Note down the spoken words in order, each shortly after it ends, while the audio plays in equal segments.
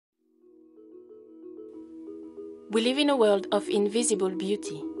We live in a world of invisible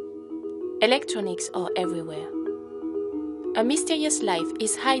beauty. Electronics are everywhere. A mysterious life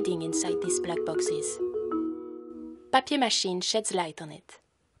is hiding inside these black boxes. Papier Machine sheds light on it.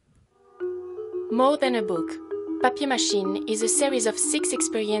 More than a book, Papier Machine is a series of 6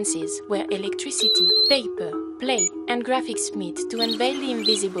 experiences where electricity, paper, play and graphics meet to unveil the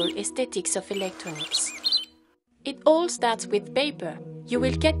invisible aesthetics of electronics. It all starts with paper. You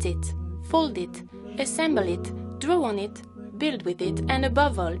will cut it, fold it, assemble it, draw on it, build with it, and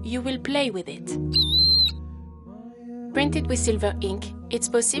above all, you will play with it. Printed with silver ink, its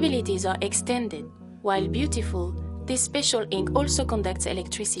possibilities are extended. While beautiful, this special ink also conducts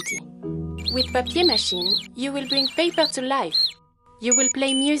electricity. With Papier Machine, you will bring paper to life. You will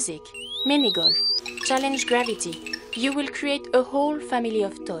play music, mini-golf, challenge gravity. You will create a whole family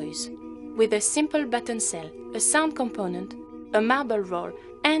of toys. With a simple button cell, a sound component, a marble roll,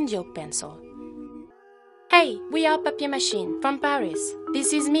 and your pencil. Hey, we are Papier Machine from Paris.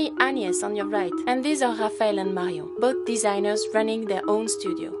 This is me, Agnès, on your right, and these are Raphaël and Mario, both designers running their own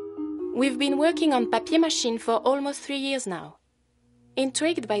studio. We've been working on Papier Machine for almost 3 years now.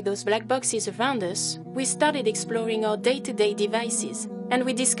 Intrigued by those black boxes around us, we started exploring our day-to-day devices, and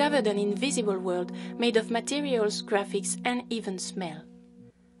we discovered an invisible world made of materials, graphics, and even smell.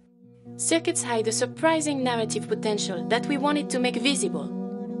 Circuits hide a surprising narrative potential that we wanted to make visible.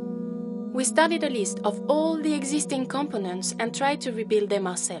 We started a list of all the existing components and tried to rebuild them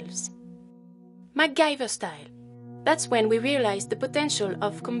ourselves. MacGyver style. That's when we realized the potential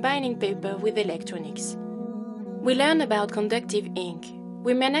of combining paper with electronics. We learned about conductive ink.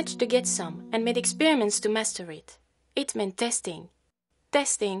 We managed to get some and made experiments to master it. It meant testing,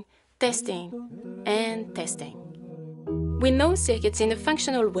 testing, testing, and testing. We know circuits in a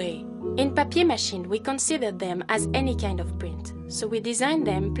functional way. In Papier Machine, we considered them as any kind of print, so we designed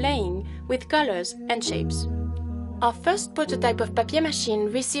them playing with colors and shapes. Our first prototype of Papier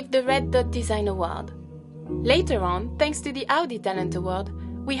Machine received the Red Dot Design Award. Later on, thanks to the Audi Talent Award,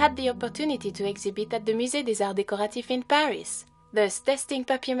 we had the opportunity to exhibit at the Musée des Arts Décoratifs in Paris, thus testing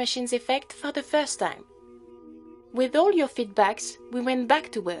Papier Machine's effect for the first time. With all your feedbacks, we went back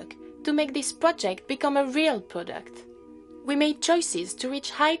to work to make this project become a real product. We made choices to reach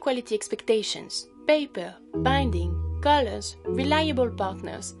high-quality expectations. Paper, binding, colors, reliable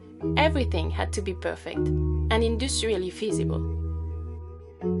partners. Everything had to be perfect and industrially feasible.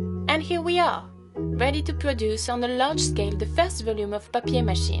 And here we are, ready to produce on a large scale the first volume of Papier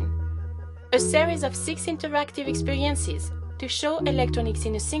Machine. A series of 6 interactive experiences to show electronics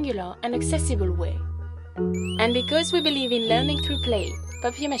in a singular and accessible way. And because we believe in learning through play,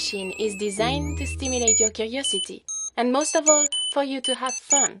 Papier Machine is designed to stimulate your curiosity, and most of all, for you to have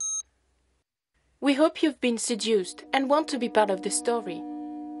fun. We hope you've been seduced and want to be part of the story.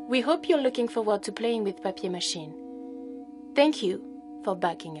 We hope you're looking forward to playing with Papier Machine. Thank you for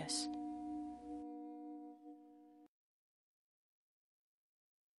backing us.